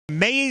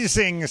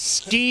Amazing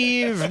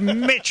Steve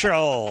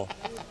Mitchell,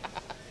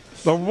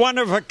 the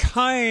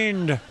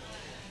one-of-a-kind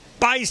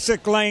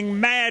bicycling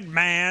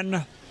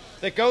madman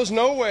that goes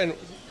nowhere,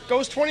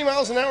 goes 20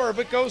 miles an hour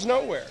but goes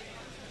nowhere.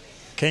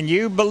 Can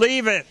you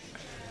believe it?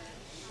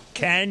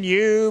 Can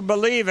you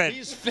believe it?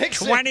 He's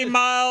fixing 20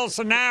 miles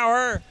an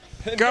hour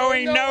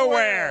going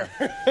nowhere.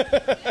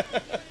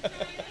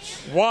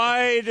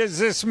 Why does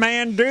this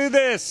man do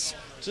this?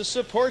 To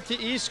support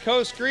the East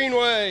Coast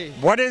Greenway.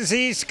 What is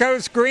East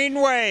Coast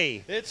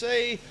Greenway? It's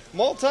a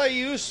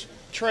multi-use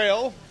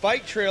trail,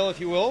 bike trail if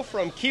you will,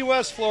 from Key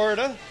West,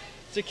 Florida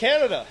to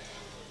Canada.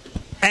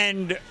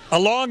 And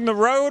along the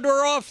road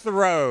or off the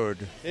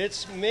road?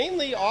 It's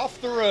mainly off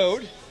the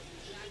road,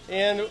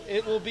 and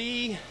it will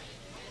be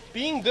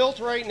being built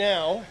right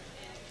now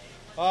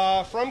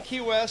from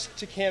Key West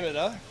to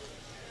Canada.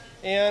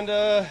 And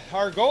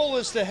our goal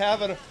is to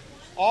have an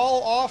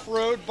all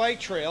off-road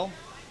bike trail.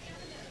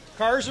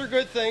 Cars are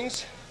good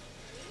things,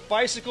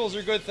 bicycles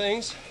are good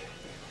things,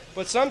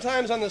 but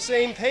sometimes on the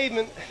same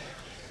pavement,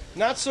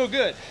 not so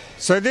good.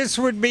 So this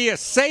would be a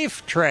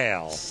safe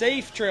trail.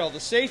 Safe trail. The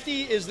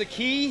safety is the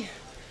key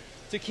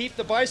to keep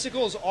the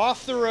bicycles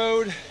off the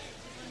road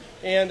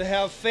and to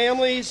have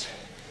families,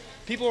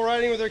 people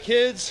riding with their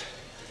kids,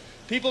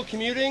 people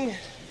commuting.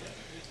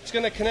 It's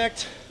going to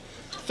connect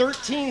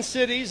 13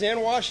 cities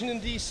and Washington,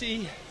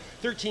 D.C.,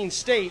 13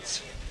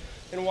 states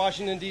in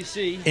Washington,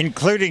 D.C.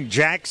 Including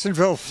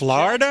Jacksonville,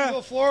 Florida?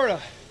 Jacksonville,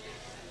 Florida.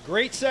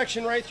 Great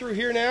section right through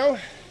here now.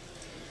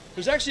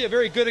 There's actually a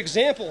very good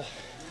example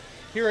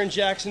here in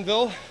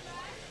Jacksonville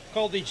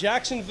called the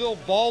Jacksonville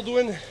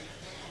Baldwin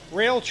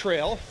Rail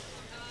Trail.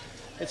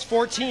 It's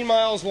 14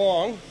 miles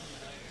long,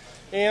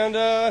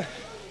 and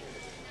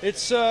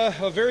it's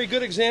a very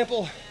good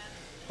example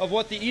of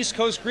what the East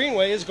Coast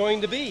Greenway is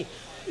going to be.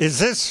 Is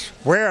this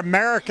where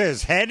America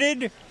is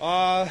headed?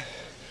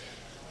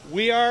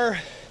 We are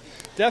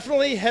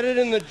definitely headed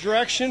in the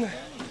direction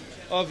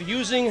of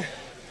using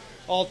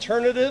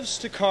alternatives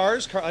to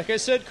cars. Like I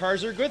said,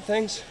 cars are good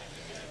things,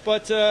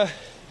 but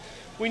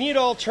we need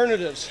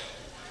alternatives.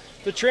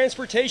 The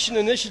transportation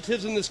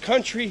initiatives in this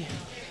country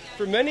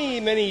for many,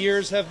 many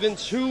years have been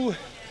too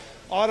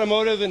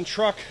automotive and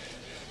truck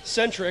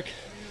centric,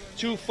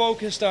 too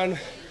focused on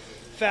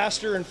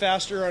faster and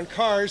faster on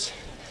cars,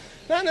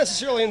 not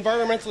necessarily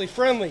environmentally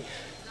friendly.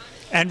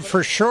 And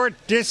for short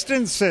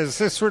distances,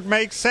 this would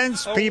make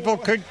sense. People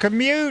could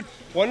commute.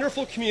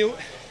 Wonderful commute.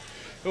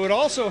 It would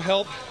also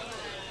help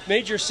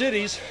major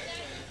cities,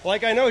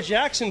 like I know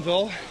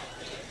Jacksonville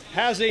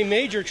has a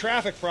major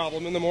traffic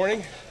problem in the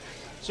morning.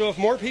 So if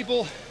more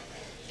people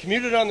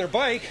commuted on their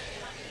bike,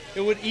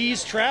 it would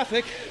ease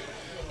traffic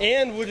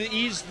and would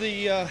ease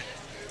the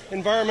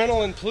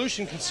environmental and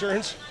pollution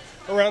concerns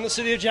around the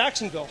city of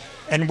Jacksonville.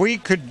 And we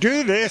could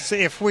do this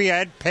if we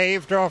had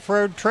paved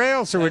off-road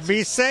trails. It would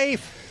be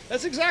safe.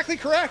 That's exactly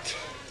correct.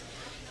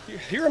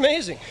 You're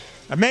amazing.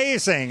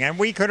 Amazing. And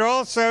we could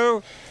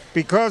also,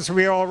 because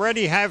we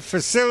already have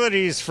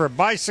facilities for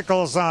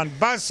bicycles on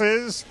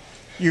buses,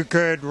 you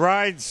could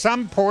ride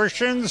some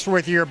portions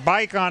with your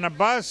bike on a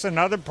bus and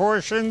other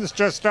portions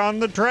just on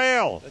the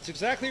trail. That's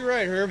exactly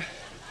right, Herb.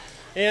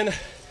 And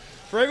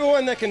for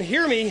everyone that can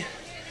hear me,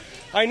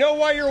 I know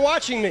why you're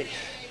watching me.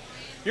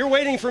 You're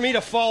waiting for me to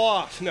fall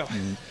off. No.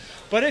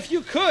 But if you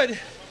could,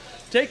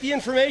 take the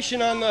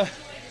information on the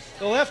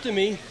left of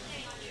me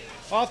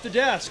off the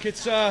desk.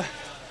 It's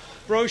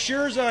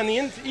brochures on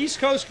the East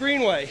Coast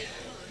Greenway.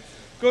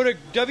 Go to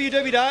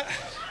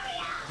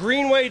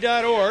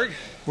www.greenway.org.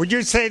 Would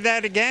you say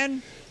that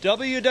again?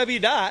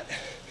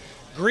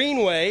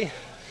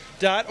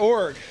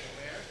 www.greenway.org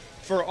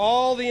for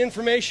all the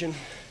information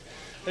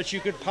that you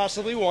could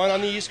possibly want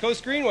on the East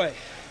Coast Greenway.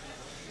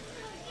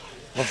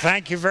 Well,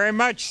 thank you very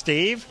much,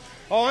 Steve.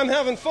 Oh, I'm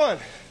having fun.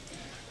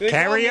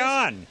 Carry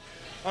on.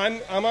 I'm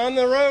on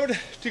the road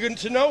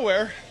to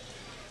nowhere.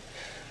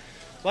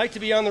 Like to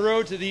be on the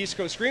road to the East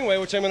Coast Greenway,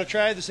 which I'm going to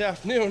try this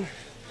afternoon.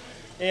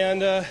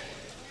 And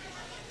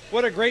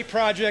what a great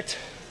project.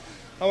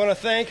 I want to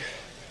thank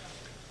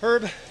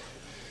Herb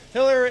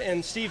Hiller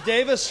and Steve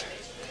Davis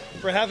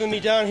for having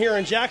me down here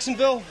in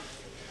Jacksonville.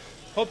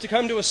 Hope to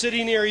come to a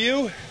city near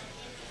you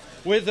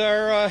with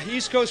our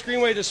East Coast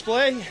Greenway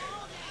display.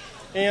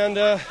 And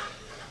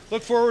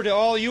look forward to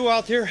all you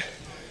out there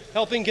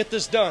helping get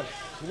this done.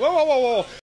 Whoa, whoa, whoa, whoa.